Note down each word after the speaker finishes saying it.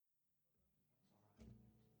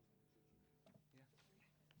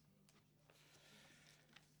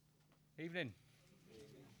Evening.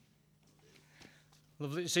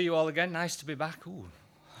 Lovely to see you all again. Nice to be back. Ooh.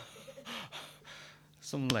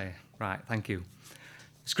 Right, thank you.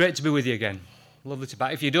 It's great to be with you again. Lovely to be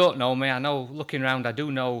back. If you don't know me, I know, looking around, I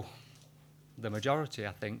do know the majority,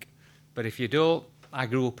 I think. But if you don't, I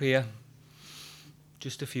grew up here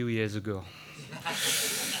just a few years ago.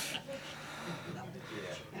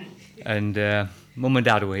 And Mum and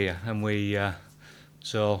Dad were here, and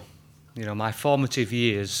my formative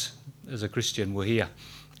years as a Christian were here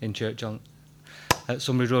in church at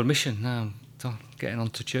Sunbury Road Mission. Now I'm getting on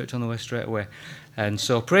to church on the way straight away. And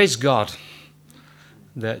so praise God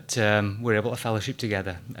that we're able to fellowship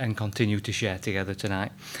together and continue to share together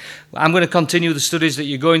tonight. I'm going to continue the studies that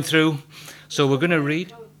you're going through. So we're going to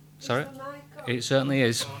read. Sorry? It certainly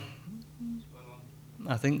is.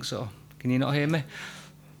 I think so. Can you not hear me?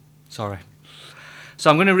 Sorry. So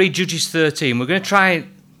I'm going to read Judges 13. We're going to try.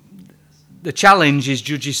 The challenge is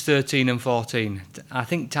Judges 13 and 14. I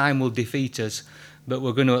think time will defeat us, but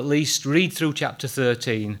we're going to at least read through chapter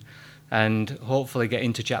 13 and hopefully get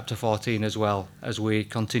into chapter 14 as well as we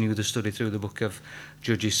continue the study through the book of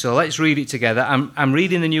Judges. So let's read it together. I'm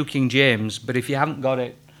reading the New King James, but if you haven't got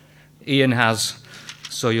it, Ian has,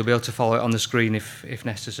 so you'll be able to follow it on the screen if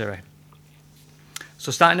necessary.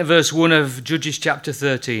 So starting at verse 1 of Judges chapter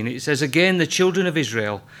 13, it says, "Again the children of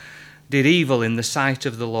Israel did evil in the sight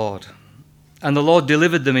of the Lord, and the Lord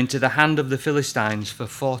delivered them into the hand of the Philistines for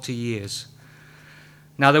 40 years.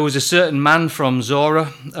 Now there was a certain man from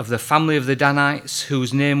Zorah of the family of the Danites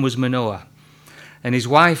whose name was Manoah, and his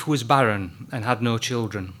wife was barren and had no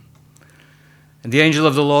children. And the angel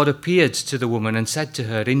of the Lord appeared to the woman and said to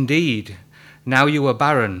her, 'Indeed, now you are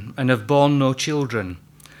barren and have borne no children,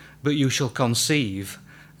 but you shall conceive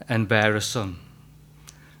and bear a son.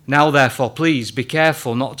 Now therefore, please be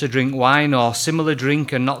careful not to drink wine or similar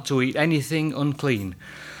drink, and not to eat anything unclean.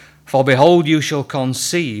 For behold, you shall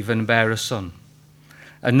conceive and bear a son.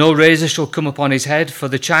 And no razor shall come upon his head, for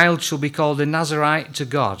the child shall be called a Nazarite to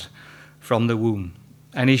God from the womb,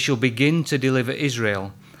 and he shall begin to deliver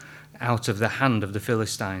Israel out of the hand of the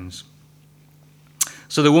Philistines.'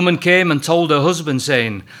 So the woman came and told her husband,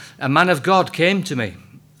 saying, 'A man of God came to me,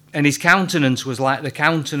 and his countenance was like the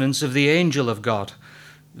countenance of the angel of God,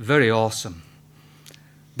 very awesome.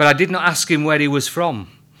 But I did not ask him where he was from,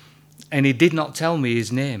 and he did not tell me his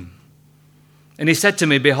name. And he said to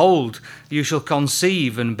me, Behold, you shall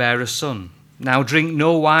conceive and bear a son. Now drink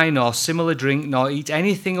no wine or similar drink, nor eat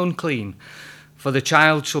anything unclean, for the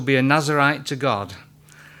child shall be a Nazarite to God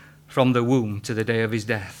from the womb to the day of his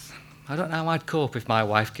death.'" I don't know how I'd cope if my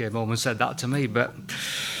wife came home and said that to me, but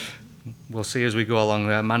we'll see as we go along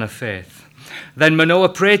there. Man of faith. "Then Manoah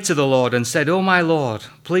prayed to the Lord and said, 'O my Lord,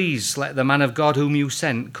 please let the man of God whom you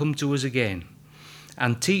sent come to us again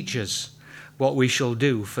and teach us what we shall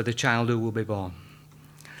do for the child who will be born.'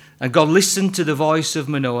 And God listened to the voice of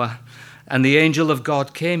Manoah, and the angel of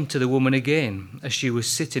God came to the woman again as she was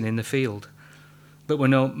sitting in the field. But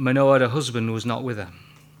Manoah, her husband, was not with her.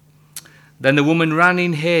 Then the woman ran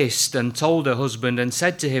in haste and told her husband and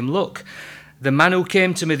said to him, 'Look, the man who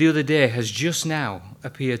came to me the other day has just now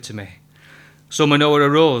appeared to me.' So Manoah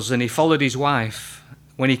arose and he followed his wife.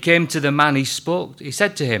 When he came to the man, he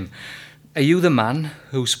said to him, 'Are you the man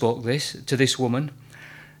who spoke this to this woman?'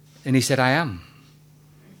 And he said, 'I am.'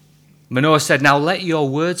 Manoah said, 'Now let your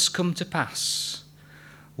words come to pass.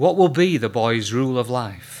 What will be the boy's rule of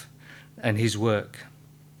life and his work?'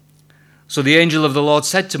 So the angel of the Lord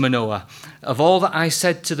said to Manoah, 'Of all that I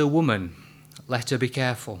said to the woman, let her be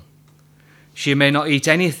careful. She may not eat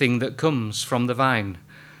anything that comes from the vine,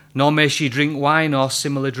 nor may she drink wine or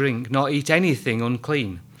similar drink, nor eat anything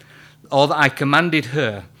unclean. All that I commanded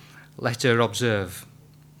her, let her observe.'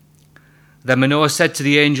 Then Manoah said to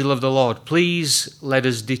the angel of the Lord, 'Please let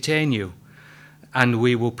us detain you, and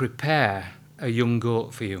we will prepare a young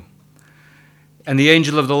goat for you.' And the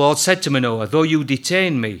angel of the Lord said to Manoah, 'Though you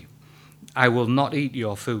detain me, I will not eat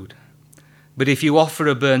your food. But if you offer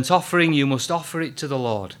a burnt offering, you must offer it to the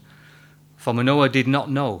Lord.' For Manoah did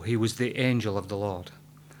not know he was the angel of the Lord.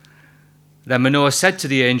 Then Manoah said to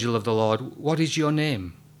the angel of the Lord, 'What is your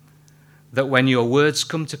name? That when your words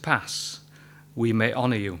come to pass, we may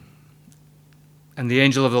honor you.' And the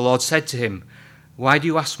angel of the Lord said to him, 'Why do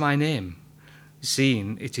you ask my name,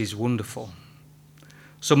 seeing it is wonderful?'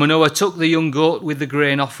 So Manoah took the young goat with the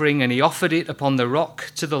grain offering, and he offered it upon the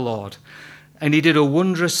rock to the Lord. And he did a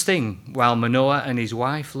wondrous thing while Manoah and his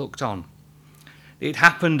wife looked on. It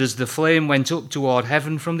happened as the flame went up toward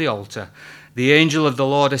heaven from the altar, the angel of the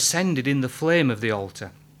Lord ascended in the flame of the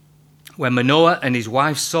altar. When Manoah and his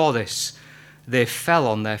wife saw this, they fell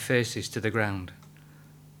on their faces to the ground.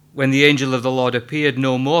 When the angel of the Lord appeared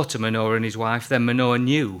no more to Manoah and his wife, then Manoah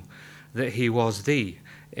knew that he was the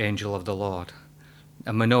angel of the Lord.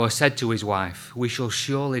 And Manoah said to his wife, "We shall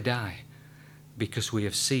surely die, because we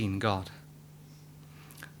have seen God."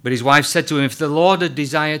 But his wife said to him, "If the Lord had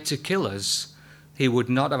desired to kill us, he would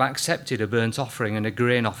not have accepted a burnt offering and a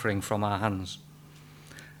grain offering from our hands.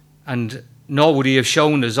 And nor would he have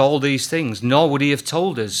shown us all these things, nor would he have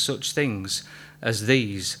told us such things as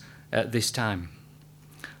these at this time."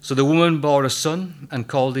 So the woman bore a son and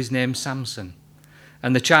called his name Samson.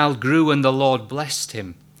 And the child grew, and the Lord blessed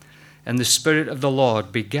him. And the Spirit of the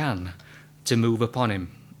Lord began to move upon him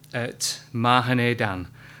at Mahaneh-dan,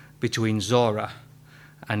 between Zorah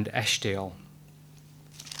and Eshtaol.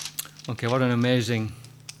 Okay, what an amazing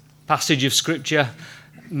passage of Scripture.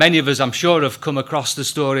 Many of us, I'm sure, have come across the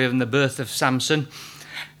story of the birth of Samson.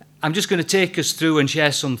 I'm just going to take us through and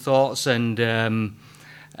share some thoughts, and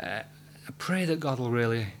I pray that God will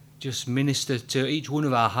really just minister to each one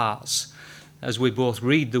of our hearts as we both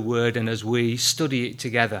read the Word and as we study it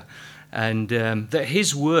together, and that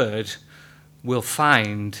His Word will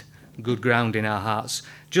find good ground in our hearts.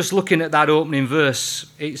 Just looking at that opening verse,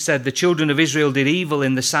 it said, "The children of Israel did evil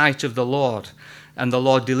in the sight of the Lord, and the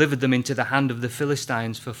Lord delivered them into the hand of the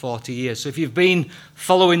Philistines for 40 years." So if you've been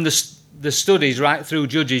following the studies right through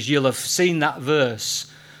Judges, you'll have seen that verse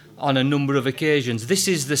on a number of occasions. This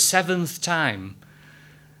is the 7th time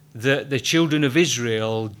that the children of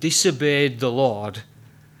Israel disobeyed the Lord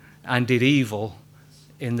and did evil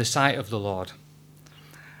in the sight of the Lord.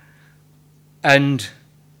 And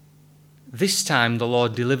this time the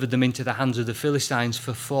Lord delivered them into the hands of the Philistines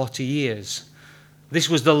for 40 years. This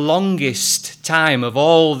was the longest time of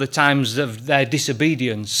all the times of their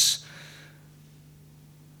disobedience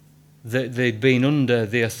that they'd been under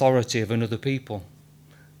the authority of another people.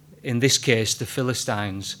 In this case, the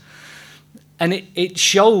Philistines. And it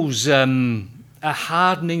shows a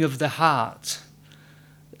hardening of the heart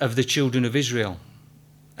of the children of Israel.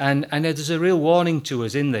 And there's a real warning to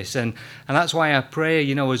us in this. And that's why I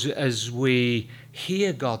pray, as we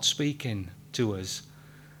hear God speaking to us,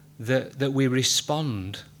 that we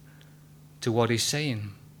respond to what He's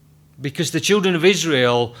saying. Because the children of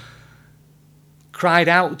Israel cried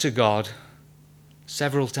out to God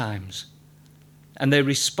several times. And they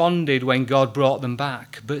responded when God brought them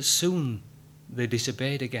back. But soon they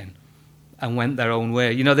disobeyed again and went their own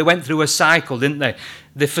way. They went through a cycle, didn't they?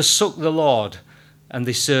 They forsook the Lord and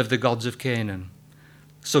they served the gods of Canaan.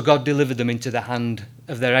 So God delivered them into the hand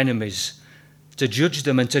of their enemies to judge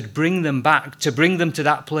them and to bring them back, to bring them to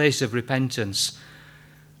that place of repentance.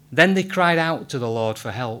 Then they cried out to the Lord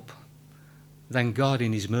for help. Then God,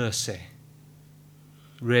 in His mercy,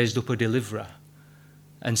 raised up a deliverer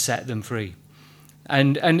and set them free.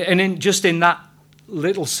 And just in that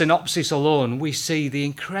little synopsis alone, we see the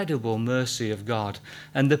incredible mercy of God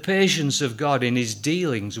and the patience of God in His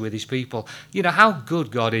dealings with His people. How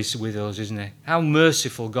good God is with us, isn't He? How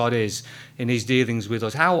merciful God is in His dealings with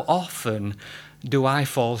us. How often do I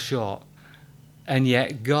fall short? And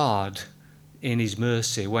yet God, in His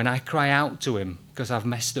mercy, when I cry out to Him because I've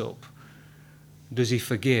messed up, does He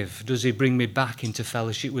forgive? Does He bring me back into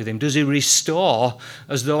fellowship with Him? Does He restore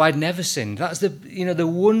as though I'd never sinned? That's the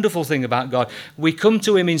wonderful thing about God. We come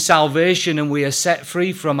to Him in salvation and we are set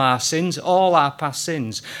free from our sins, all our past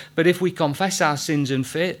sins. But if we confess our sins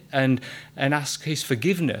and ask His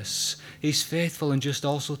forgiveness, He's faithful and just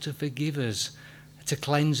also to forgive us, to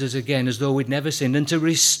cleanse us again as though we'd never sinned, and to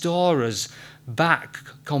restore us back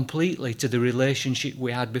completely to the relationship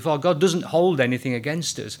we had before. God doesn't hold anything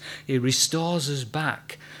against us. He restores us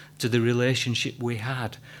back to the relationship we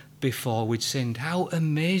had before we'd sinned. How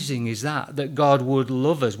amazing is that God would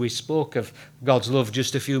love us. We spoke of God's love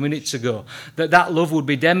just a few minutes ago. That love would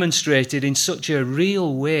be demonstrated in such a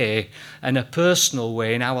real way and a personal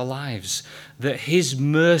way in our lives. That His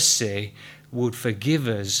mercy would forgive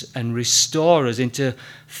us and restore us into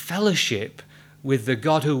fellowship with the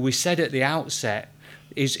God who we said at the outset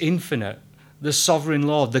is infinite, the sovereign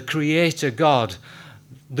Lord, the creator God,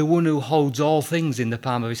 the one who holds all things in the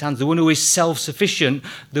palm of His hands, the one who is self-sufficient,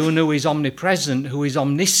 the one who is omnipresent, who is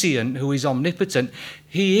omniscient, who is omnipotent.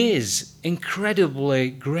 He is incredibly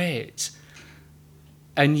great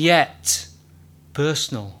and yet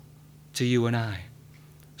personal to you and I,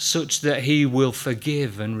 such that He will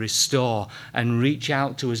forgive and restore and reach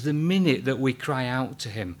out to us the minute that we cry out to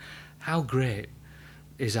Him. How great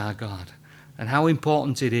is our God, and how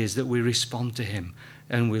important it is that we respond to Him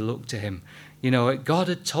and we look to Him. God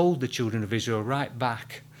had told the children of Israel right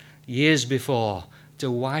back years before to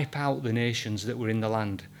wipe out the nations that were in the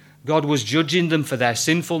land God was judging them for their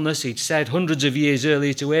sinfulness. He'd said hundreds of years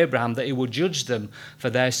earlier to Abraham that he would judge them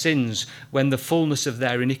for their sins when the fullness of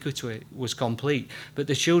their iniquity was complete. But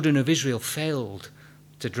the children of Israel failed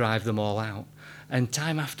to drive them all out. And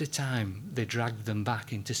time after time, they dragged them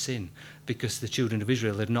back into sin because the children of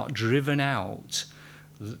Israel had not driven out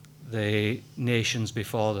the nations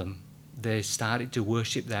before them. They started to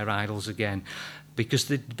worship their idols again because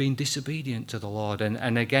they'd been disobedient to the Lord.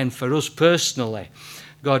 And again, for us personally,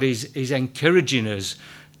 God is encouraging us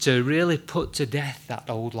to really put to death that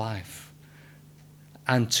old life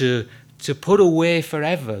and to put away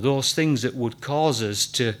forever those things that would cause us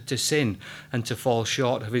to sin and to fall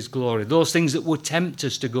short of his glory, those things that would tempt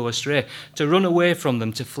us to go astray, to run away from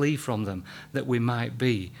them, to flee from them, that we might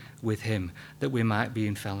be with him, that we might be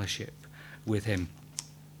in fellowship with him.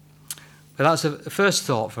 But that's the first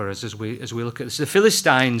thought for us as we look at this. The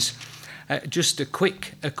Philistines, just a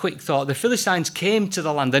quick thought. The Philistines came to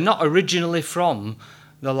the land. They're not originally from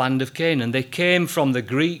the land of Canaan. They came from the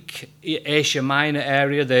Greek Asia Minor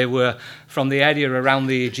area. They were from the area around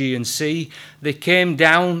the Aegean Sea. They came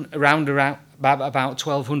down around about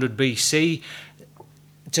 1200 BC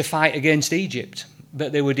to fight against Egypt.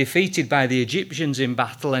 But they were defeated by the Egyptians in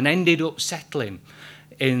battle and ended up settling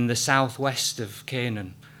in the southwest of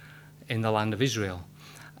Canaan, in the land of Israel.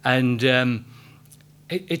 And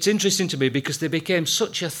it's interesting to me because they became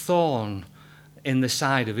such a thorn in the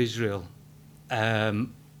side of Israel. They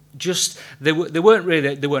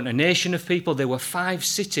weren't a nation of people. They were 5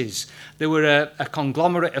 cities. They were a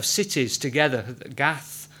conglomerate of cities together: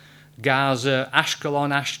 Gath, Gaza,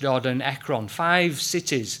 Ashkelon, Ashdod, and Ekron. 5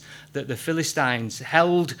 cities that the Philistines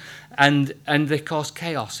held, and they caused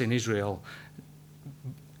chaos in Israel,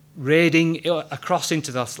 raiding across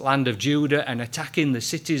into the land of Judah and attacking the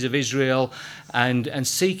cities of Israel and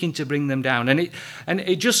seeking to bring them down. And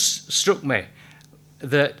it just struck me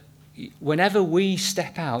that whenever we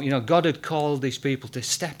step out, God had called these people to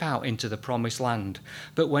step out into the promised land,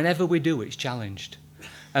 but whenever we do, it's challenged.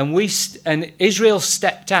 And Israel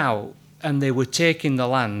stepped out and they were taking the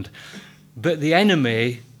land, but the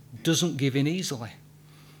enemy doesn't give in easily.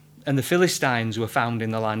 And the Philistines were found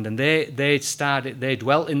in the land, and they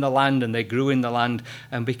dwelt in the land, and they grew in the land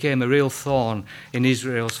and became a real thorn in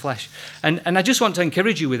Israel's flesh. And I just want to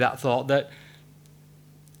encourage you with that thought, that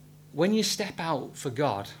when you step out for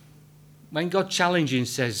God, when God challenges you and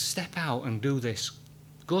says, step out and do this,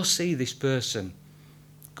 go see this person,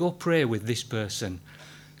 go pray with this person,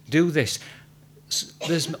 do this,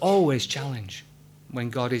 there's always challenge. When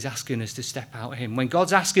God is asking us to step out of him, when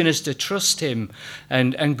God's asking us to trust him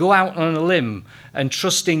and go out on a limb and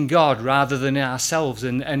trust in God rather than in ourselves,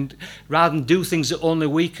 and rather than do things that only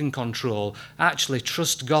we can control, actually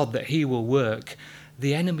trust God that he will work,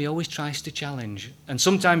 the enemy always tries to challenge. And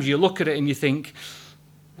sometimes you look at it and you think,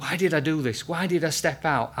 why did I do this? Why did I step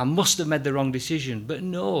out? I must have made the wrong decision. But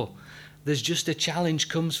no, there's just a challenge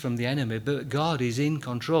comes from the enemy, but God is in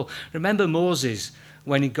control. Remember Moses,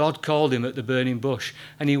 when God called him at the burning bush,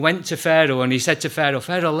 and he went to Pharaoh and he said to Pharaoh,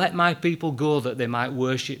 Pharaoh, let my people go that they might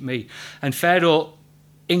worship me. And Pharaoh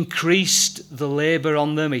increased the labour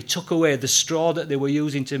on them. He took away the straw that they were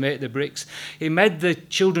using to make the bricks. He made the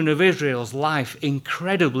children of Israel's life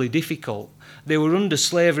incredibly difficult. They were under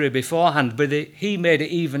slavery beforehand, but he made it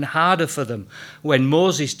even harder for them when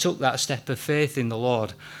Moses took that step of faith in the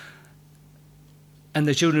Lord. And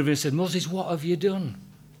the children of Israel said, Moses, what have you done?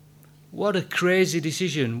 What a crazy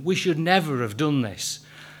decision. We should never have done this.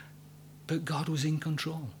 But God was in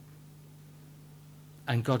control.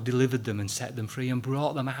 And God delivered them and set them free and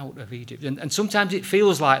brought them out of Egypt. And sometimes it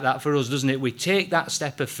feels like that for us, doesn't it? We take that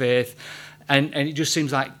step of faith and it just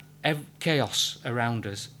seems like chaos around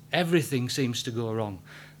us. Everything seems to go wrong.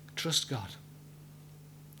 Trust God.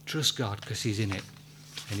 Trust God, because he's in it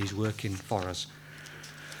and he's working for us.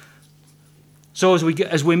 So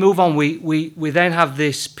as we move on, we then have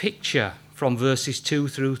this picture from verses 2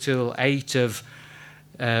 through till 8 of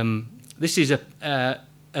this is a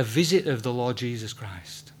visit of the Lord Jesus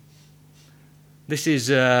Christ. This is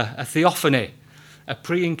a theophany, a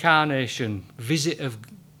pre-incarnation visit of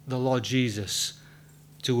the Lord Jesus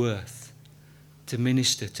to earth to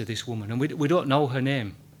minister to this woman. And we don't know her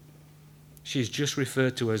name. She's just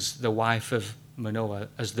referred to as the wife of Manoah,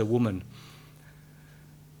 as the woman.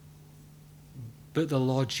 But the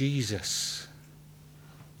Lord Jesus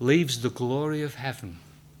leaves the glory of heaven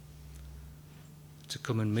to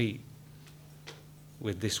come and meet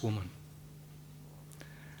with this woman.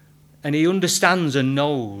 And he understands and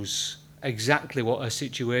knows exactly what her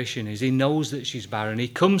situation is. He knows that she's barren. He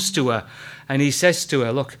comes to her and he says to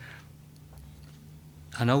her, look,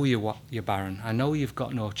 I know you're barren. I know you've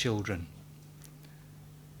got no children.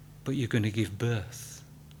 but you're going to give birth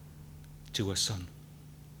to a son.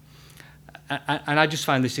 And I just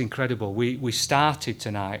find this incredible. We started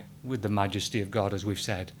tonight with the majesty of God, as we've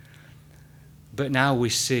said. But now we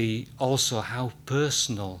see also how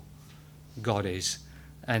personal God is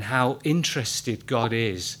and how interested God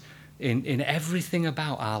is in everything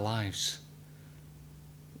about our lives.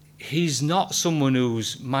 He's not someone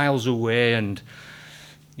who's miles away and,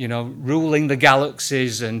 ruling the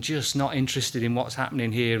galaxies and just not interested in what's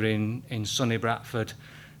happening here in sunny Bradford.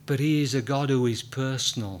 But he is a God who is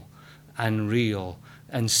personal and real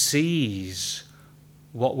and sees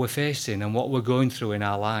what we're facing and what we're going through in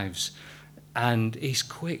our lives. And he's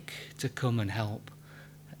quick to come and help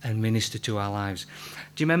and minister to our lives.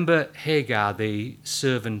 Do you remember Hagar, the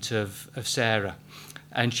servant of Sarah?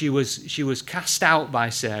 And she was cast out by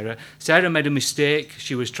Sarah. Sarah made a mistake.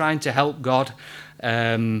 She was trying to help God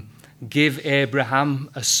give Abraham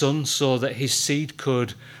a son so that his seed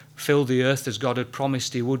could fill the earth as God had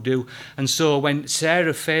promised he would do. And so when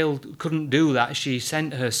Sarah couldn't do that, she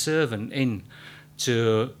sent her servant in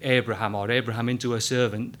to Abraham, or Abraham into her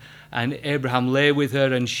servant, and Abraham lay with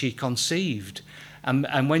her and she conceived.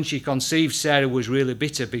 And when she conceived, Sarah was really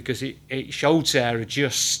bitter because it showed Sarah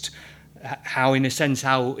just how, in a sense,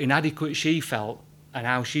 how inadequate she felt and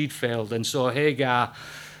how she'd failed. And so Hagar,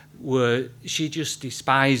 she just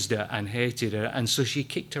despised her and hated her, and so she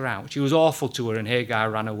kicked her out. She was awful to her, and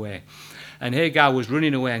Hagar ran away. And Hagar was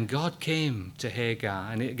running away, and God came to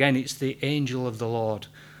Hagar. And again, it's the angel of the Lord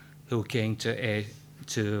who came to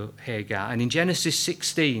Hagar. And in Genesis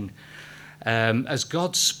 16, as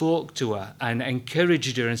God spoke to her and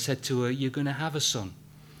encouraged her and said to her, you're going to have a son.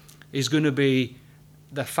 He's going to be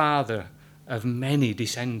the father of many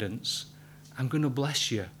descendants. I'm going to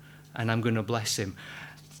bless you, and I'm going to bless him.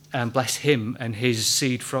 And bless him and his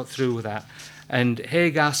seed through that. And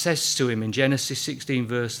Hagar says to him in Genesis 16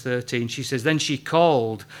 verse 13, she says, then she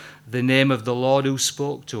called the name of the Lord who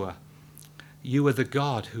spoke to her. You are the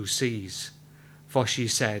God who sees. For she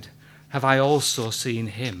said, have I also seen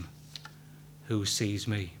him who sees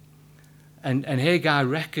me? And Hagar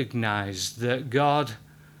recognized that God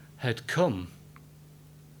had come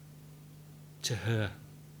to her.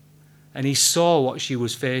 And he saw what she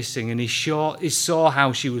was facing, and he saw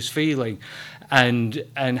how she was feeling and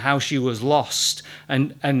how she was lost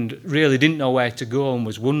and really didn't know where to go and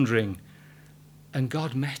was wondering. And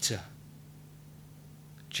God met her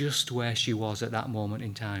just where she was at that moment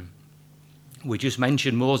in time. We just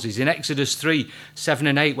mentioned Moses. In Exodus 3, 7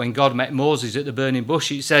 and 8, when God met Moses at the burning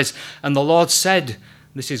bush, it says, and the Lord said,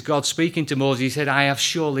 this is God speaking to Moses, he said, I have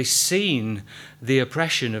surely seen the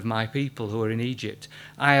oppression of my people who are in Egypt.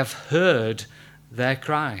 I have heard their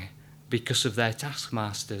cry because of their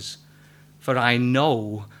taskmasters, for I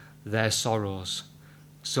know their sorrows.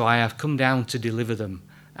 So I have come down to deliver them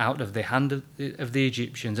out of the hand of the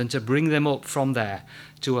Egyptians and to bring them up from there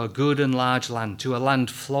to a good and large land, to a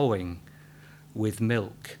land flowing with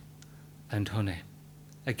milk and honey.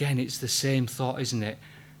 Again, it's the same thought, isn't it?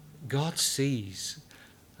 God sees.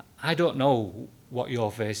 I don't know what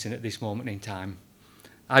you're facing at this moment in time.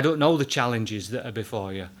 I don't know the challenges that are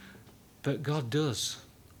before you, but God does.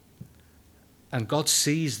 And God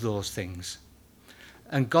sees those things.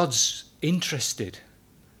 And God's interested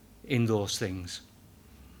in those things.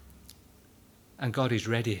 And God is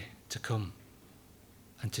ready to come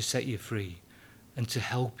and to set you free and to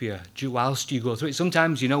help you whilst you go through it.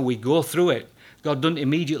 Sometimes, we go through it. God doesn't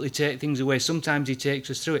immediately take things away. Sometimes he takes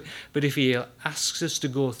us through it. But if he asks us to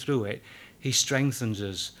go through it, he strengthens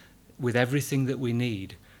us with everything that we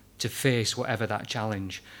need to face whatever that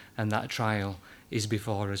challenge and that trial is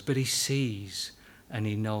before us. But he sees and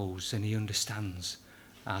he knows and he understands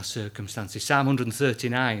our circumstances. Psalm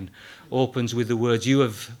 139 opens with the words, you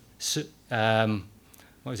have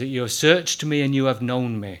searched me and you have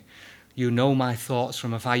known me. You know my thoughts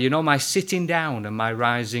from afar. You know my sitting down and my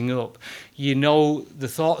rising up. You know the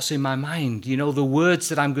thoughts in my mind. You know the words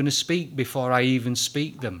that I'm going to speak before I even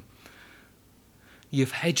speak them.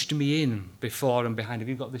 You've hedged me in before and behind. Have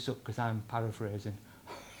you got this up? Because I'm paraphrasing.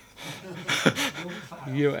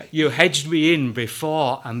 You hedged me in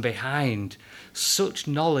before and behind. Such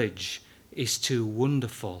knowledge is too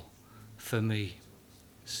wonderful for me.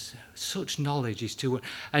 Such knowledge is too...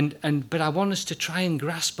 But I want us to try and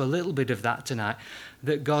grasp a little bit of that tonight,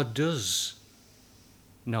 that God does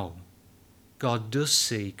know. God does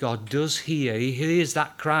see. God does hear. He hears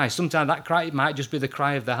that cry. Sometimes that cry, it might just be the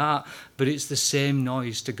cry of the heart, but it's the same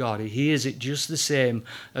noise to God. He hears it just the same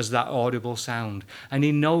as that audible sound. And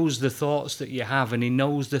he knows the thoughts that you have, and he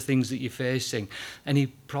knows the things that you're facing. And he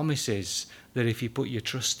promises that if you put your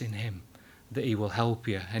trust in him, that he will help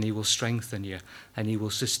you and he will strengthen you and he will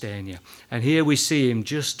sustain you. And here we see him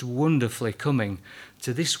just wonderfully coming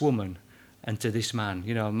to this woman and to this man.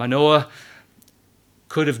 You know, Manoah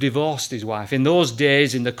could have divorced his wife. In those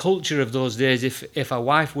days, in the culture of those days, if a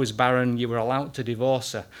wife was barren, you were allowed to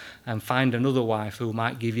divorce her and find another wife who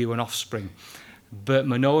might give you an offspring. But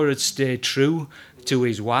Manoah had stayed true to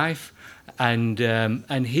his wife, and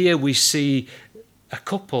here we see a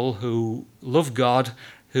couple who love God,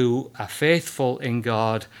 who are faithful in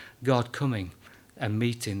God, God coming and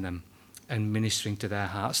meeting them and ministering to their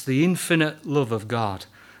hearts. The infinite love of God,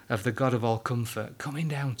 of the God of all comfort, coming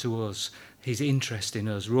down to us, his interest in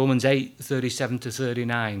us. Romans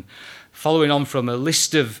 8:37-39. Following on from a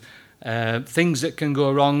list of things that can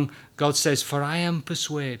go wrong, God says, "For I am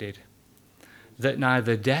persuaded that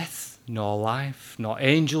neither death, nor life, nor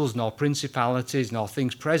angels, nor principalities, nor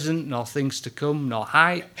things present, nor things to come, nor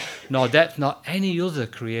height, nor depth, nor any other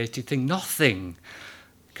created thing, nothing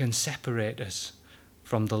can separate us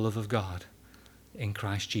from the love of God in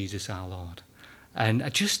Christ Jesus our Lord." And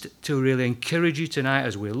just to really encourage you tonight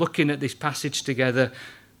as we're looking at this passage together,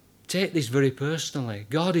 take this very personally.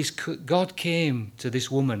 God came to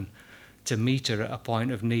this woman to meet her at a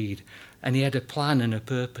point of need, and he had a plan and a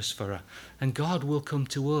purpose for her. And God will come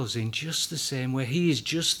to us in just the same way. He is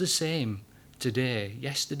just the same today,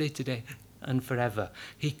 yesterday, today, and forever.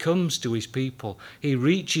 He comes to his people. He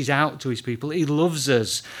reaches out to his people. He loves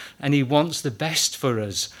us, and he wants the best for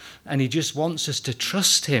us. And he just wants us to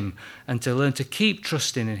trust him and to learn to keep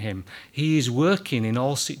trusting in him. He is working in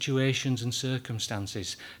all situations and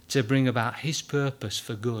circumstances to bring about his purpose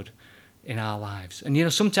for good in our lives. And you know,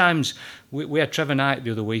 sometimes we had Trevor Knight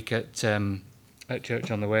the other week at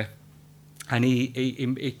Church on the Way, and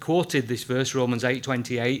he quoted this verse, Romans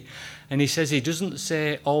 8:28, and he says he doesn't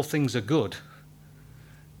say all things are good,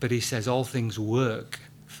 but he says all things work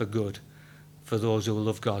for good for those who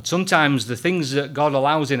love God. Sometimes the things that God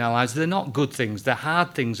allows in our lives, they're not good things, they're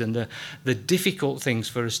hard things and the difficult things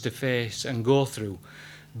for us to face and go through.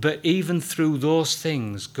 But even through those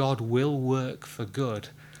things, God will work for good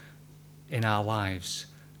in our lives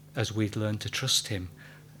as we learn to trust him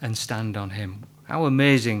and stand on him. How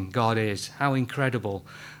amazing God is, how incredible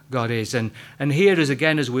God is. And here is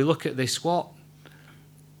again, as we look at this, what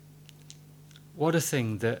a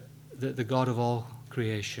thing that the God of all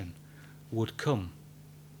creation would come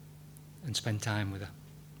and spend time with her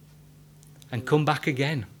and come back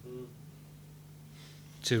again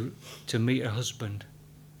to meet her husband.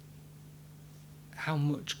 How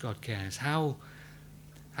much God cares, how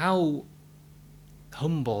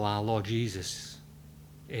humble our Lord Jesus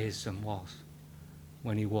is and was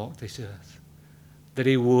when he walked this earth, that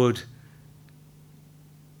he would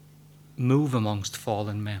move amongst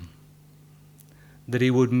fallen men, that he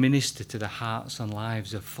would minister to the hearts and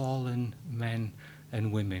lives of fallen men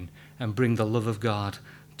and women and bring the love of God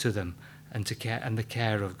to them and the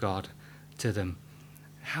care of God to them.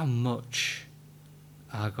 How much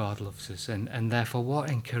our God loves us, and therefore what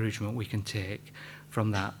encouragement we can take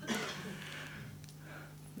from that.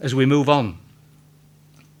 As we move on,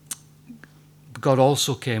 God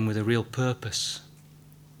also came with a real purpose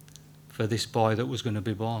for this boy that was going to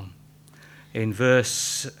be born. In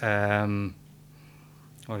verse,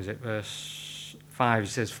 verse 5, it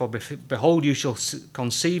says, "For behold, you shall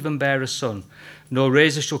conceive and bear a son. No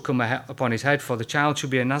razor shall come upon his head, for the child shall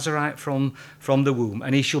be a Nazarite from the womb,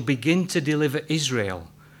 and he shall begin to deliver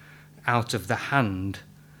Israel out of the hand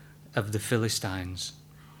of the Philistines."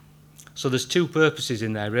 So there's two purposes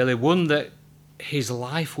in there, really. One, that his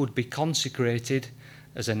life would be consecrated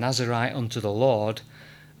as a Nazarite unto the Lord,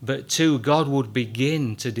 but two, God would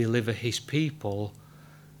begin to deliver his people,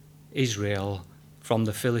 Israel, from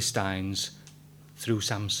the Philistines through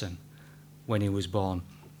Samson when he was born.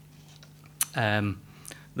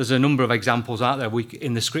 There's a number of examples out there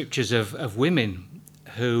in the scriptures of women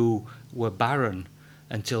who were barren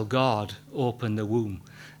until God opened the womb,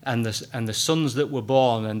 and the sons that were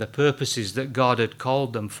born and the purposes that God had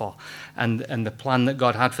called them for, and the plan that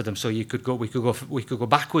God had for them. So we could go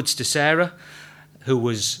backwards to Sarah, who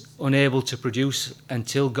was unable to produce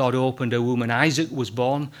until God opened her womb, and Isaac was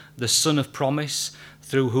born, the son of promise,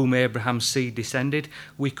 through whom Abraham's seed descended.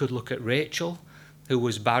 We could look at Rachel, who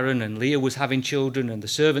was barren, and Leah was having children, and the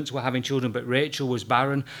servants were having children, but Rachel was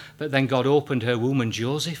barren. But then God opened her womb, and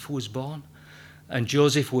Joseph was born. And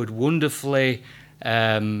Joseph would wonderfully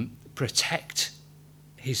protect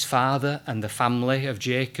his father and the family of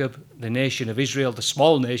Jacob, the nation of Israel, the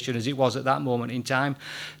small nation as it was at that moment in time,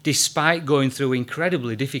 despite going through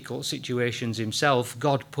incredibly difficult situations himself,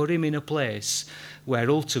 God put him in a place where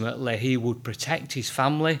ultimately he would protect his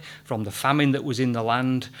family from the famine that was in the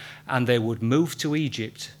land, and they would move to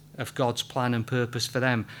Egypt of God's plan and purpose for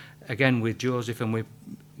them. Again with Joseph, and we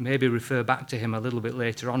maybe refer back to him a little bit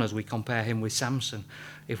later on as we compare him with Samson,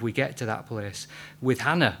 if we get to that place. With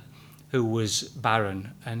Hannah, who was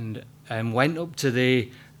barren and went up to the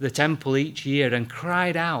temple each year and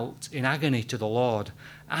cried out in agony to the Lord,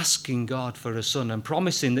 asking God for a son and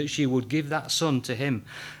promising that she would give that son to him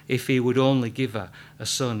if he would only give her a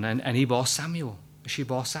son. And he bore Samuel. She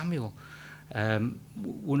bore Samuel,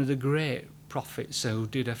 one of the great prophets who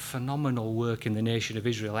did a phenomenal work in the nation of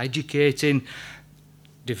Israel, educating,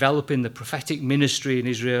 developing the prophetic ministry in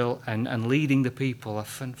Israel and leading the people, a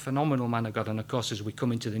phenomenal man of God. And of course, as we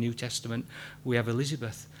come into the New Testament, we have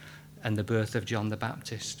Elizabeth and the birth of John the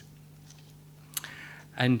Baptist.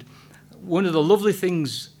 And one of the lovely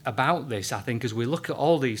things about this, I think, as we look at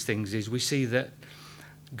all these things, is we see that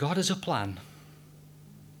God has a plan,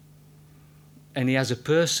 and he has a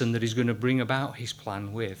person that he's going to bring about his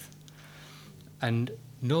plan with. And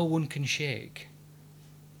no one can shake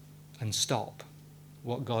and stop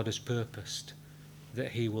what God has purposed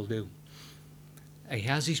that he will do. He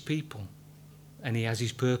has his people and he has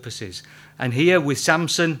his purposes. And here with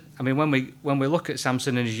Samson, I mean, when we look at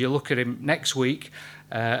Samson, and as you look at him next week,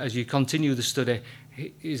 as you continue the study,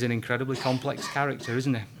 he's an incredibly complex character,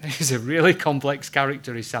 isn't he? He's a really complex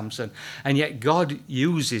character, is Samson. And yet God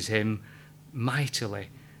uses him mightily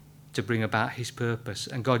to bring about his purpose.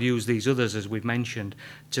 And God used these others, as we've mentioned,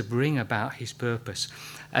 to bring about his purpose.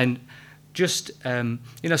 And just,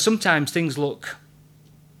 sometimes things look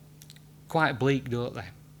quite bleak, don't they?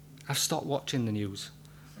 I've stopped watching the news.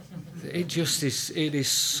 It is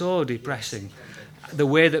so depressing. The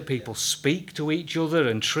way that people speak to each other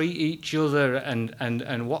and treat each other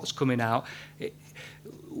and what's coming out,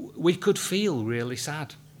 we could feel really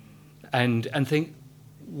sad and think,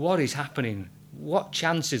 what is happening? What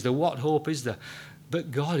chance is there? What hope is there?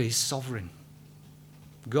 But God is sovereign.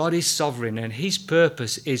 God is sovereign, and his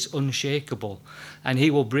purpose is unshakable, and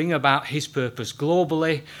he will bring about his purpose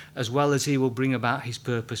globally as well as he will bring about his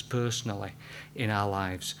purpose personally in our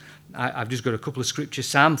lives. I've just got a couple of scriptures.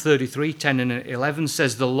 Psalm 33, 10 and 11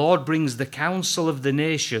 says, "The Lord brings the counsel of the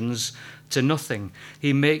nations to nothing.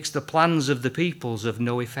 He makes the plans of the peoples of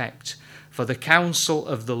no effect. For the counsel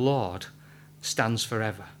of the Lord stands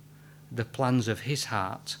forever, the plans of his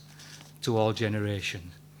heart to all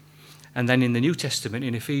generations." And then in the New Testament,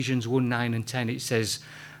 in Ephesians 1, 9 and 10, it says,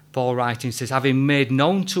 Paul writing says, "Having made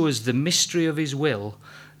known to us the mystery of his will,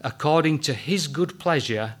 according to his good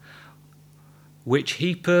pleasure, which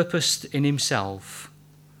he purposed in himself,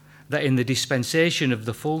 that in the dispensation of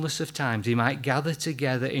the fullness of times he might gather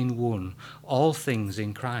together in one all things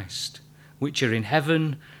in Christ, which are in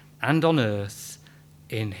heaven and on earth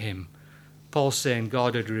in him." Paul's saying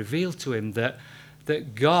God had revealed to him that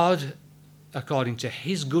God, according to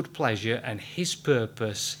his good pleasure and his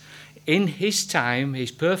purpose, in his time,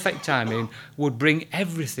 his perfect timing, would bring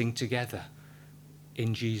everything together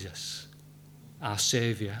in Jesus, our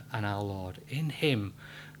Saviour and our Lord. In him,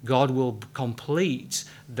 God will complete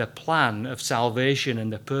the plan of salvation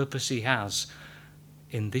and the purpose he has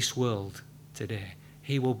in this world today.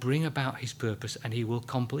 He will bring about his purpose and he will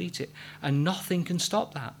complete it. And nothing can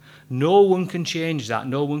stop that. No one can change that.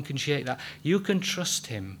 No one can shake that. You can trust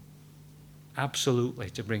him absolutely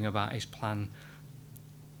to bring about his plan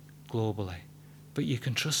globally. But you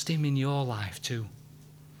can trust him in your life too.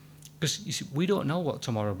 Because you see, we don't know what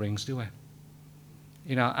tomorrow brings, do we?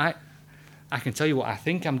 You know, I can tell you what I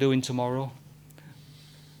think I'm doing tomorrow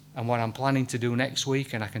and what I'm planning to do next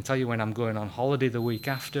week, and I can tell you when I'm going on holiday the week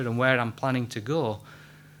after and where I'm planning to go,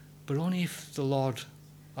 but only if the Lord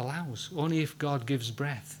allows, only if God gives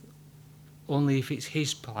breath, only if it's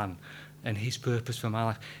his plan and his purpose for my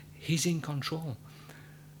life. He's in control.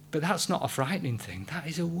 But that's not a frightening thing. That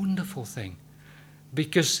is a wonderful thing.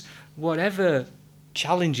 Because whatever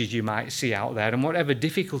challenges you might see out there and whatever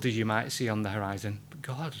difficulties you might see on the horizon,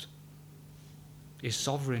 God is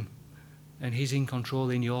sovereign and he's in control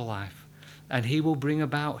in your life. And he will bring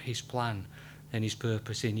about his plan and his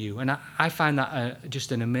purpose in you. And I find that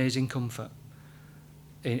just an amazing comfort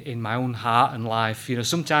in my own heart and life. You know,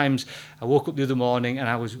 sometimes I woke up the other morning and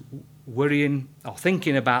I was worrying or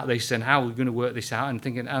thinking about this and how we're going to work this out and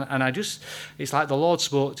thinking, and I just, it's like the Lord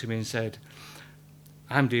spoke to me and said,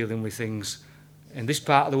 I'm dealing with things in this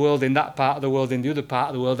part of the world, in that part of the world, in the other part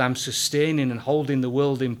of the world. I'm sustaining and holding the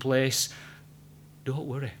world in place. Don't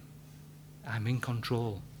worry. I'm in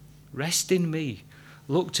control. Rest in me.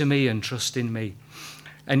 Look to me and trust in me.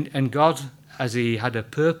 And God, as he had a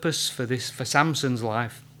purpose for Samson's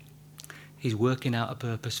life, he's working out a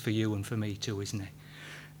purpose for you and for me too, isn't he?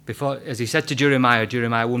 Before, as he said to Jeremiah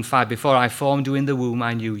 1:5, before I formed you in the womb,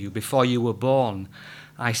 I knew you. Before you were born,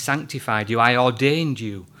 I sanctified you. I ordained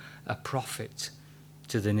you a prophet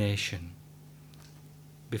to the nation.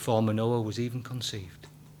 Before Manoah was even conceived.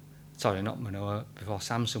 Sorry, not Manoah. Before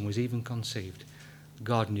Samson was even conceived.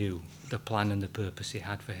 God knew the plan and the purpose he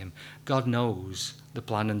had for him. God knows the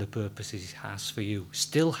plan and the purposes he has for you,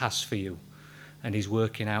 still has for you, and he's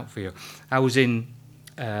working out for you. I was in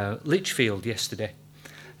Lichfield yesterday,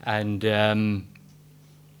 and I'm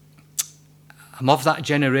of that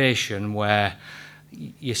generation where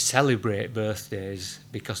you celebrate birthdays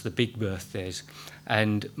because they're big birthdays.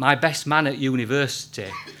 And my best man at university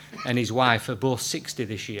and his wife are both 60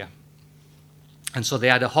 this year. And so they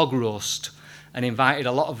had a hog roast and invited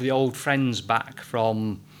a lot of the old friends back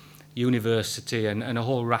from university and a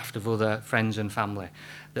whole raft of other friends and family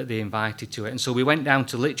that they invited to it. And so we went down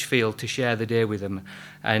to Lichfield to share the day with them.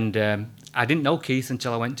 And I didn't know Keith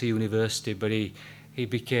until I went to university, but he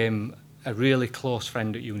became a really close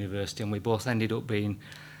friend at university, and we both ended up being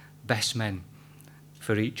best men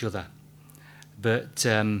for each other. But,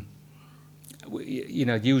 you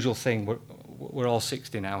know, the usual thing, we're all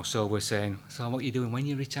 60 now, so we're saying, so what are you doing when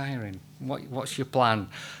you're retiring? What's your plan?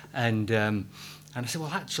 And I said,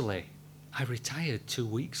 well, actually, I retired 2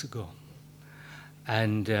 weeks ago.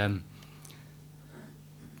 And I'm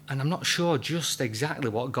not sure just exactly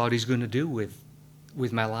what God is going to do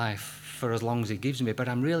with my life for as long as he gives me, but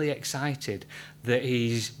I'm really excited that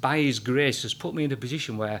he's, by his grace, has put me in a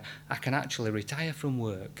position where I can actually retire from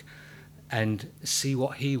work and see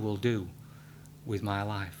what he will do with my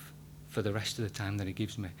life for the rest of the time that he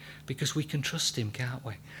gives me. Because we can trust him, can't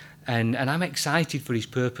we? And I'm excited for his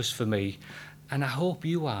purpose for me, and I hope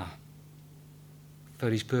you are,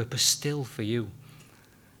 for his purpose still for you.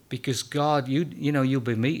 Because God, you know, you'll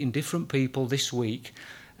be meeting different people this week,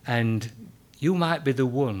 and you might be the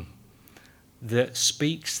one that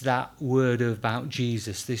speaks that word about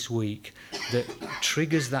Jesus this week that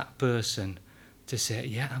triggers that person to say,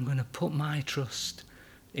 yeah, I'm going to put my trust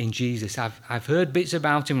in Jesus. I've heard bits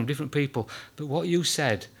about him from different people, but what you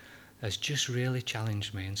said has just really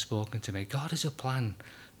challenged me and spoken to me. God has a plan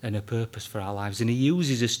and a purpose for our lives, and he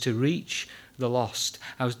uses us to reach the lost.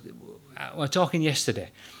 I was talking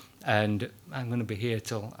yesterday, and I'm going to be here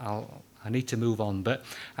till I need to move on, but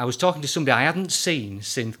I was talking to somebody I hadn't seen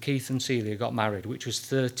since Keith and Celia got married, which was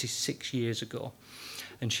 36 years ago.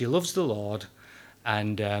 And she loves the Lord,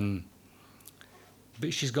 and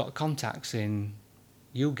but she's got contacts in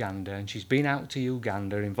Uganda, and she's been out to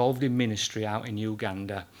Uganda, involved in ministry out in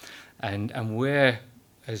Uganda, and we're,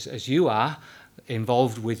 as you are,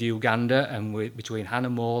 involved with Uganda and between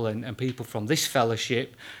Hannah Mole and people from this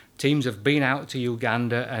fellowship. Teams have been out to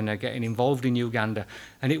Uganda and are getting involved in Uganda.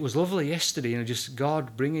 And it was lovely yesterday, you know, just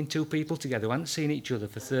God bringing two people together who hadn't seen each other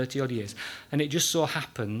for 30 odd years. And it just so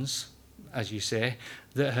happens, as you say,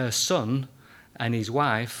 that her son and his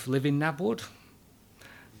wife live in Nabwood,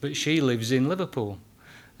 but she lives in Liverpool.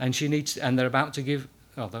 And they're about to give,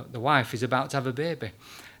 the wife is about to have a baby.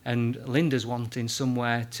 And Linda's wanting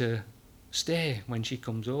somewhere to stay when she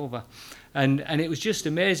comes over. And it was just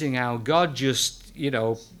amazing how God just, you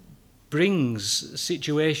know, brings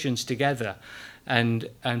situations together and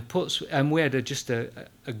we had just a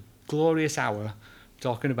glorious hour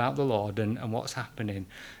talking about the Lord and what's happening,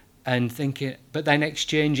 and thinking, but then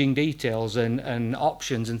exchanging details and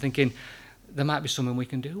options, and thinking there might be something we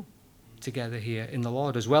can do together here in the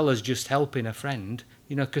Lord, as well as just helping a friend,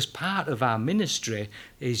 you know, because part of our ministry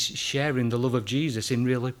is sharing the love of Jesus in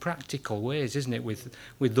really practical ways, isn't it,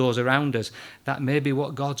 with those around us. That may be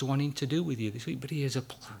what God's wanting to do with you this week, but he has a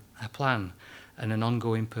plan and an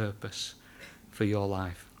ongoing purpose for your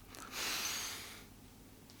life.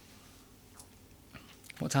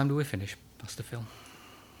 What time do we finish, Pastor Phil?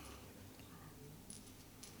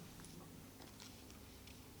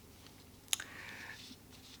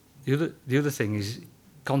 The other thing is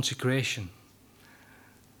consecration.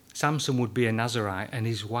 Samson would be a Nazarite, and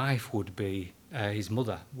his wife would be, his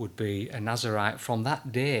mother would be a Nazarite from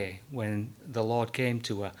that day when the Lord came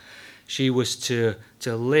to her. She was to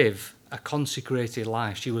live a consecrated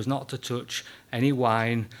life. She was not to touch any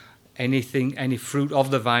wine, anything, any fruit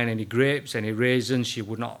of the vine, any grapes, any raisins.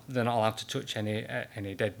 They're not allowed to touch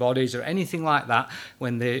any dead bodies or anything like that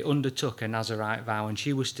when they undertook a Nazarite vow. And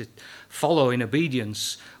she was to follow in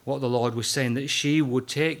obedience what the Lord was saying, that she would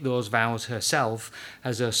take those vows herself,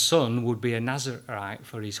 as her son would be a Nazarite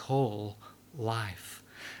for his whole life.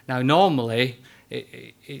 Now, normally,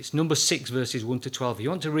 it's number 6, verses 1 to 12. If you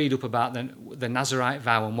want to read up about the Nazarite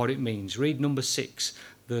vow and what it means, read number 6,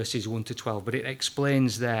 verses 1 to 12. But it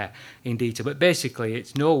explains there in detail. But basically,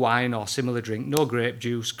 it's no wine or similar drink, no grape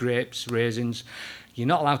juice, grapes, raisins. You're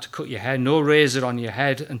not allowed to cut your hair, no razor on your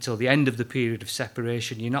head until the end of the period of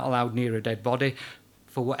separation. You're not allowed near a dead body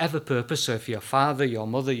for whatever purpose. So if your father, your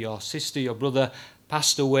mother, your sister, your brother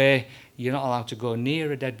passed away, you're not allowed to go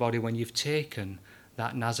near a dead body when you've taken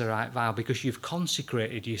that Nazarite vow, because you've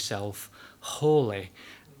consecrated yourself wholly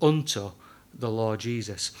unto the Lord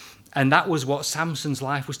Jesus. And that was what Samson's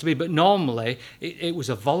life was to be. But normally, it was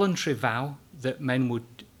a voluntary vow that men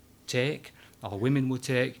would take, or women would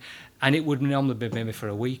take, and it would normally be maybe for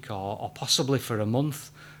a week or possibly for a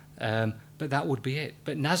month, but that would be it.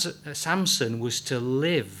 But Samson was to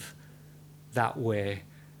live that way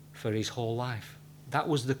for his whole life. That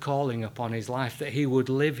was the calling upon his life, that he would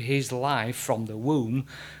live his life from the womb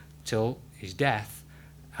till his death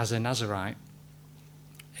as a Nazarite.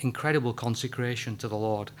 Incredible consecration to the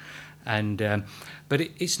Lord. But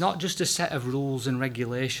it's not just a set of rules and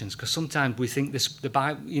regulations, because sometimes we think the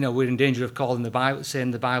Bible, we're in danger of calling the Bible,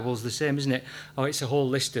 saying the Bible's the same, isn't it? Oh, it's a whole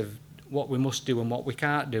list of what we must do and what we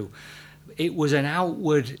can't do. It was an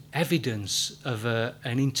outward evidence of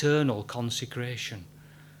an internal consecration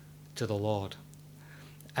to the Lord.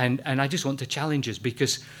 And I just want to challenge us,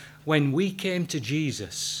 because when we came to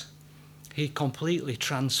Jesus, he completely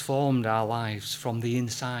transformed our lives from the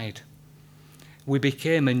inside. We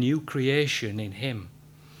became a new creation in him.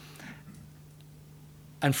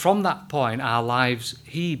 And from that point, our lives,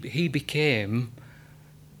 he became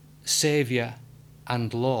Saviour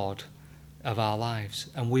and Lord of our lives.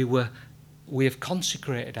 And we have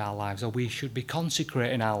consecrated our lives, or we should be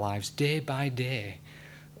consecrating our lives day by day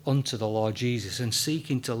unto the Lord Jesus, and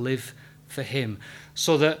seeking to live for him,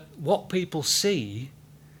 so that what people see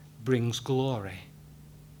brings glory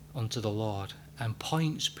unto the Lord and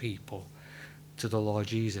points people to the Lord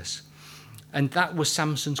Jesus. And that was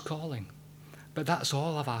Samson's calling. But that's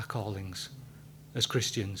all of our callings as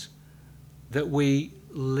Christians, that we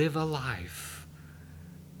live a life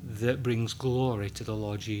that brings glory to the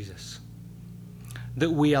Lord Jesus,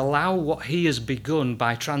 that we allow what he has begun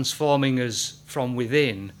by transforming us from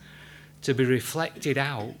within to be reflected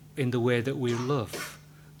out in the way that we love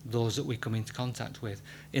those that we come into contact with,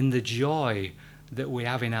 in the joy that we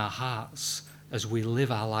have in our hearts as we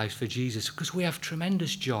live our lives for Jesus, because we have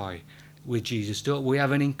tremendous joy with Jesus, don't we? We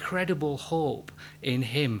have an incredible hope in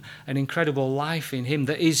him, an incredible life in him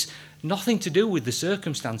that is nothing to do with the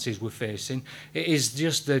circumstances we're facing. It is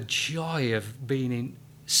just the joy of being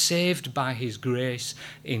saved by his grace,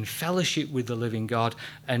 in fellowship with the living God,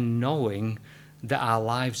 and knowing that our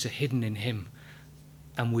lives are hidden in him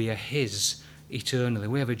and we are his eternally.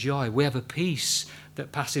 We have a joy, we have a peace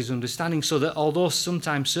that passes understanding, so that although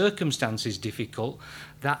sometimes circumstance is difficult,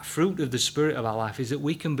 that fruit of the Spirit of our life is that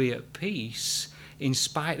we can be at peace in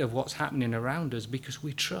spite of what's happening around us, because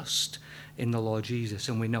we trust in the Lord Jesus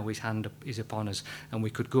and we know his hand is upon us. And we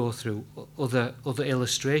could go through other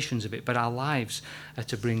illustrations of it, but our lives are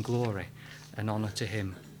to bring glory and honour to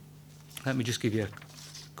him. Let me just give you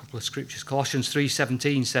a couple of scriptures. Colossians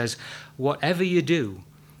 3:17 says, "Whatever you do,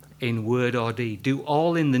 in word or deed, do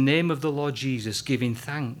all in the name of the Lord Jesus, giving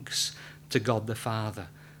thanks to God the Father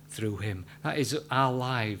through him." That is our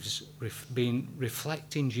lives being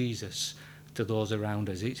reflecting Jesus to those around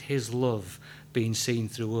us. It's his love being seen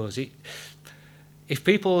through us. If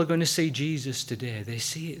people are going to see Jesus today, they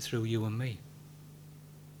see it through you and me.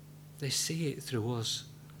 They see it through us.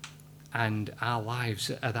 And our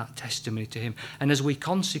lives are that testimony to him. And as we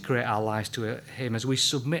consecrate our lives to him, as we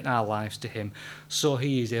submit our lives to him, so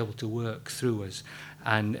he is able to work through us.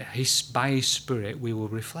 And by his Spirit, we will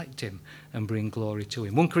reflect him and bring glory to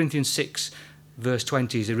him. 1 Corinthians 6, verse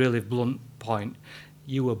 20 is a really blunt point.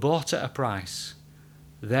 "You were bought at a price.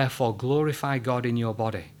 Therefore glorify God in your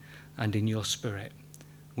body and in your spirit,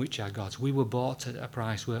 which are God's." We were bought at a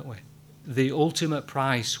price, weren't we? The ultimate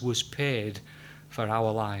price was paid for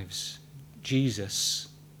our lives. Jesus,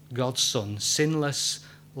 God's Son, sinless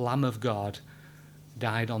Lamb of God,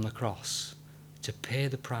 died on the cross to pay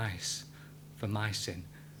the price for my sin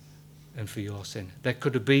and for your sin. There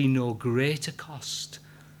could have been no greater cost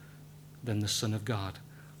than the Son of God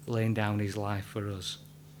laying down his life for us.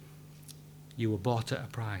 You were bought at a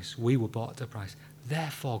price. We were bought at a price.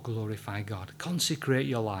 Therefore glorify God. Consecrate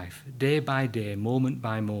your life day by day, moment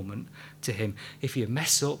by moment to him. If you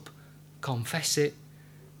mess up, confess it,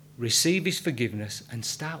 receive his forgiveness, and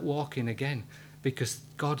start walking again, because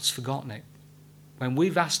God's forgotten it. When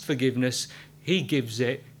we've asked forgiveness, he gives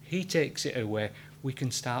it, he takes it away. we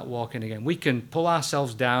can start walking again. We can pull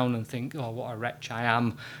ourselves down and think, oh, what a wretch I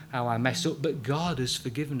am, how I mess up. But God has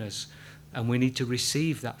forgiven us, and we need to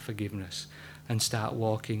receive that forgiveness and start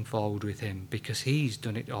walking forward with him, because he's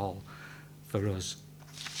done it all for us.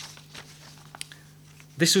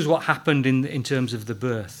 This was what happened in terms of the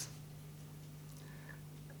birth.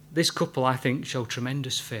 This couple, I think, showed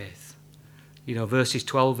tremendous faith. Verses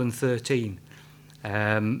 12 and 13.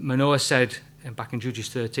 Manoah said, and back in Judges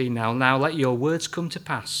 13 now let your words come to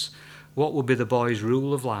pass. What will be the boy's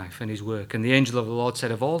rule of life and his work? And the angel of the Lord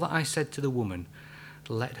said, of all that I said to the woman,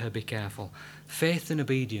 let her be careful. Faith and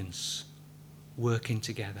obedience working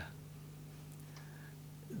together.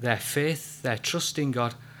 Their faith, their trust in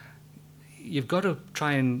God. You've got to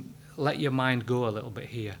try and let your mind go a little bit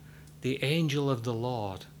here. The angel of the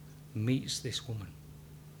Lord meets this woman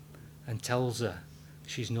and tells her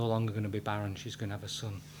she's no longer going to be barren, she's going to have a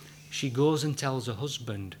son. She goes and tells her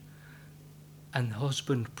husband, and the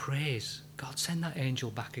husband prays, God, send that angel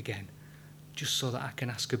back again, just so that I can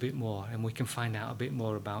ask a bit more and we can find out a bit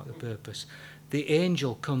more about the purpose. The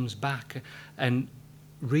angel comes back and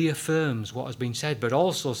reaffirms what has been said, but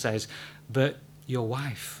also says, but your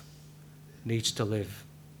wife needs to live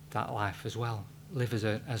that life as well. Live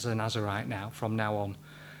as a Nazarite now, from now on.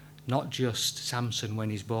 Not just Samson when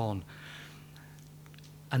he's born.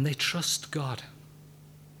 And they trust God.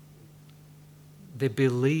 They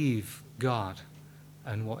believe God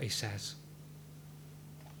and what he says.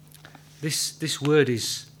 This word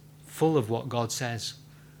is full of what God says.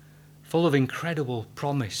 Full of incredible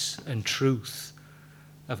promise and truth.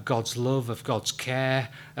 Of God's love, of God's care,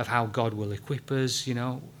 of how God will equip us,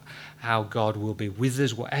 how God will be with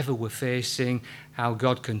us, whatever we're facing, how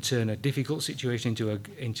God can turn a difficult situation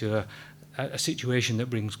into a situation that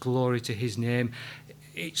brings glory to his name.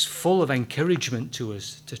 It's full of encouragement to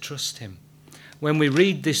us to trust him. When we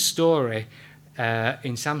read this story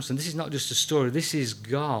in Samson, this is not just a story, this is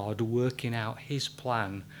God working out his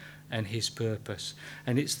plan and his purpose.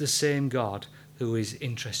 And it's the same God who is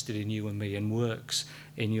interested in you and me and works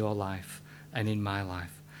in your life and in my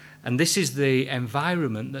life. And this is the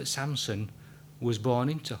environment that Samson was born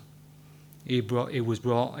into. He was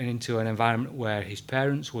brought into an environment where his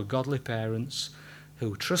parents were godly parents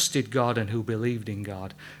who trusted God and who believed in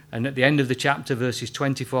God. And at the end of the chapter, verses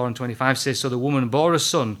 24 and 25 says, so the woman bore a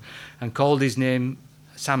son and called his name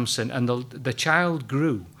Samson, and the child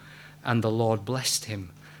grew, and the Lord blessed him.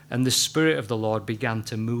 And the Spirit of the Lord began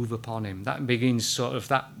to move upon him. That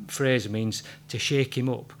phrase means to shake him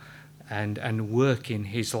up and work in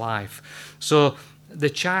his life. So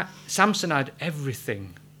Samson had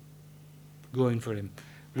everything going for him.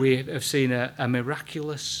 We have seen a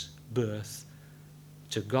miraculous birth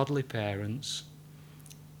to godly parents,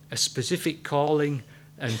 a specific calling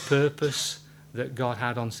and purpose that God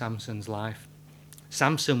had on Samson's life.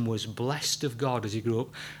 Samson was blessed of God as he grew up.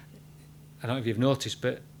 I don't know if you've noticed,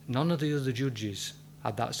 but none of the other judges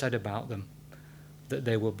had that said about them, that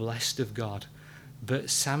they were blessed of God. But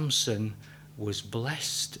Samson was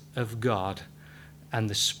blessed of God, and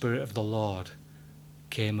the Spirit of the Lord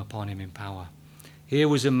came upon him in power. Here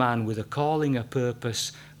was a man with a calling, a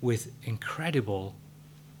purpose, with incredible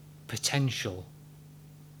potential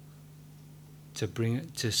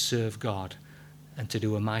to serve God and to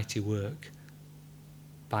do a mighty work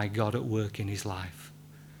by God at work in his life.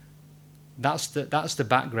 That's the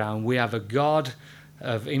background. We have a God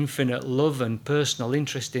of infinite love and personal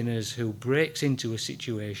interest in us who breaks into a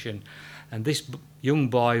situation, and this young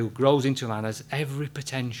boy who grows into a man has every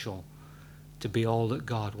potential to be all that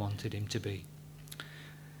God wanted him to be.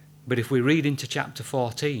 But if we read into chapter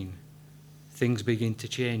 14, things begin to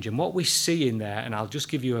change. And what we see in there, and I'll just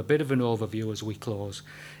give you a bit of an overview as we close,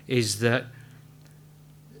 is that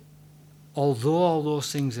although all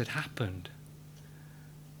those things had happened,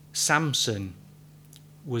 Samson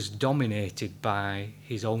was dominated by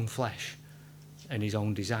his own flesh and his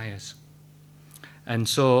own desires. And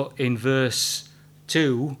so in verse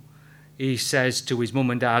 2, he says to his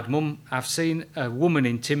mum and dad, Mum, I've seen a woman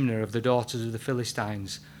in Timnah of the daughters of the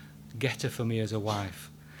Philistines. Get her for me as a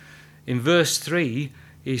wife. In verse 3,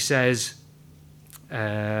 he says,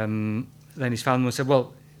 then his father said,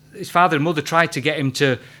 well, his father and mother tried to get him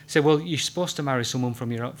to say, well, you're supposed to marry someone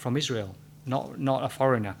from Israel, not a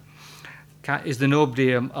foreigner. Is there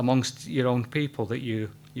nobody amongst your own people that you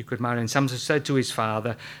could marry? And Samson said to his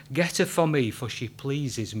father, get her for me, for she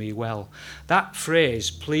pleases me well. That phrase,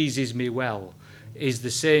 pleases me well, is the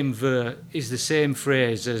same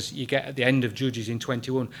phrase as you get at the end of Judges in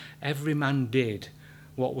 21. Every man did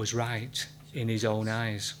what was right in his own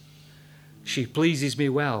eyes. She pleases me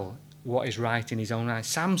well, what is right in his own eyes.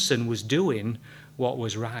 Samson was doing what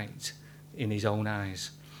was right in his own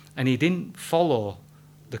eyes. And he didn't follow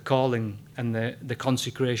the calling and the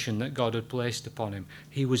consecration that God had placed upon him.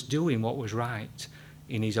 He was doing what was right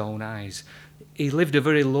in his own eyes. He lived a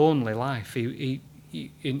very lonely life.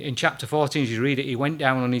 In chapter 14, as you read it, he went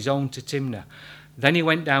down on his own to Timnah. Then he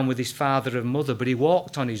went down with his father and mother, but he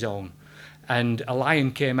walked on his own. And a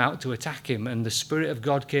lion came out to attack him, and the Spirit of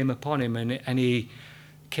God came upon him, and he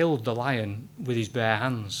killed the lion with his bare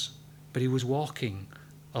hands. But he was walking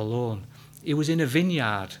alone. He was in a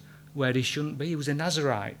vineyard where he shouldn't be. He was a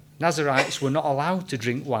Nazarite. Nazarites were not allowed to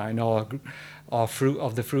drink wine or fruit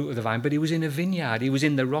of the vine, but he was in a vineyard. He was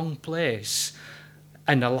in the wrong place,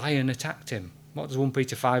 and a lion attacked him. What does 1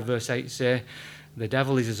 Peter 5 verse 8 say? The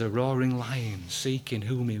devil is as a roaring lion, seeking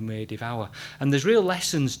whom he may devour. And there's real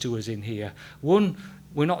lessons to us in here. One,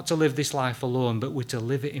 we're not to live this life alone, but we're to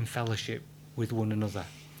live it in fellowship with one another.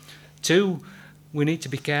 Two, we need to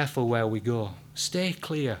be careful where we go. Stay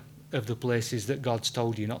clear of the places that God's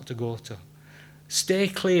told you not to go to. Stay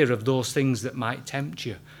clear of those things that might tempt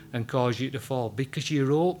you and cause you to fall, because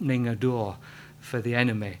you're opening a door for the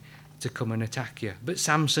enemy to come and attack you. But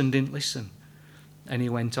Samson didn't listen, and he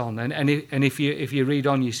went on. And if you read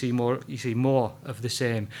on, you see more of the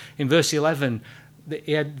same. In verse 11, they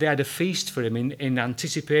had a feast for him in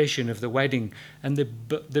anticipation of the wedding, and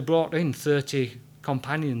they brought in 30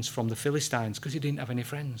 companions from the Philistines because he didn't have any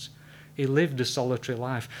friends. He lived a solitary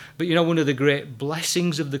life. But you know, one of the great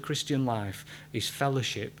blessings of the Christian life is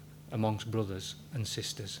fellowship amongst brothers and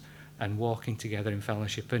sisters and walking together in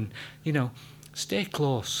fellowship. And, you know, stay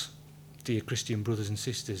close to your Christian brothers and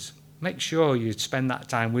sisters. Make sure you spend that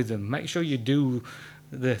time with them. Make sure you do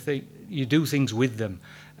things with them,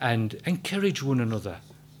 and encourage one another.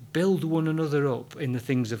 Build one another up in the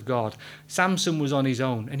things of God. Samson was on his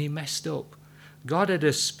own and he messed up. God had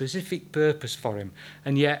a specific purpose for him,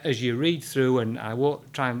 and yet as you read through, and I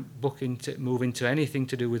won't try and move into anything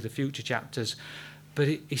to do with the future chapters, but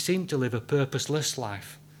he seemed to live a purposeless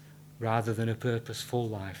life rather than a purposeful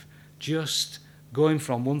life, just going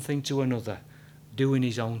from one thing to another, doing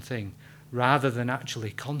his own thing, rather than actually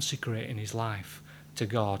consecrating his life to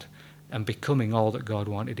God and becoming all that God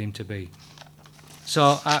wanted him to be.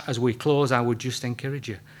 So as we close, I would just encourage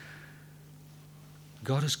you.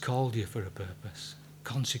 God has called you for a purpose.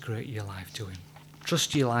 Consecrate your life to him.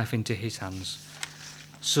 Trust your life into his hands.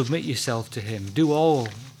 Submit yourself to him. Do all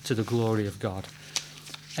to the glory of God.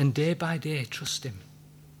 And day by day, trust him.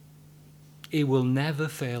 He will never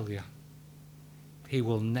fail you. He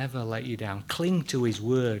will never let you down. Cling to his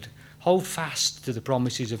word. Hold fast to the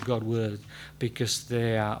promises of God's word, because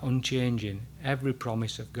they are unchanging. Every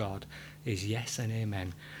promise of God is yes and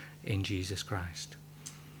amen in Jesus Christ.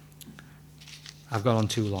 I've gone on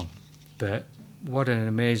too long, but what an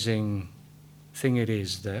amazing thing it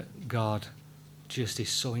is that God just is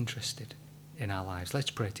so interested in our lives. Let's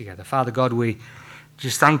pray together. Father God, we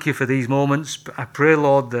just thank you for these moments. I pray,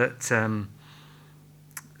 Lord, that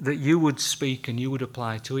you would speak and you would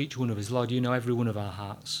apply to each one of us. Lord, you know every one of our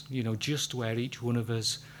hearts. You know just where each one of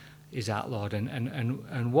us is at, Lord,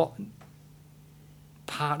 and what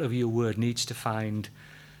part of your word needs to find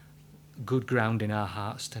good ground in our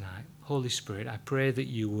hearts tonight. Holy Spirit, I pray that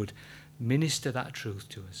you would minister that truth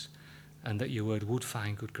to us, and that your word would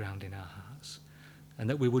find good ground in our hearts, and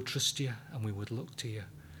that we would trust you and we would look to you,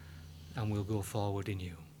 and we'll go forward in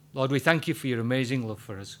you. Lord, we thank you for your amazing love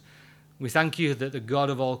for us. We thank you that the God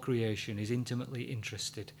of all creation is intimately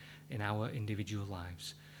interested in our individual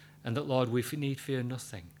lives, and that, Lord, we need fear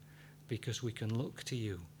nothing, because we can look to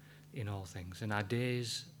you in all things, and our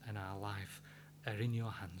days and our life are in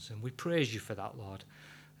your hands. And we praise you for that, Lord.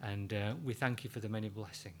 And we thank you for the many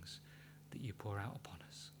blessings that you pour out upon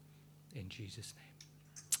us. In Jesus'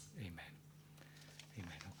 name, amen.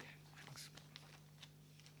 Amen. Okay, thanks.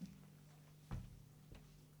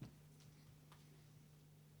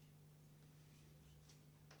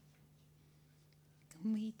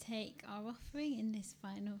 Can we take our offering in this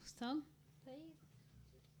final song, please?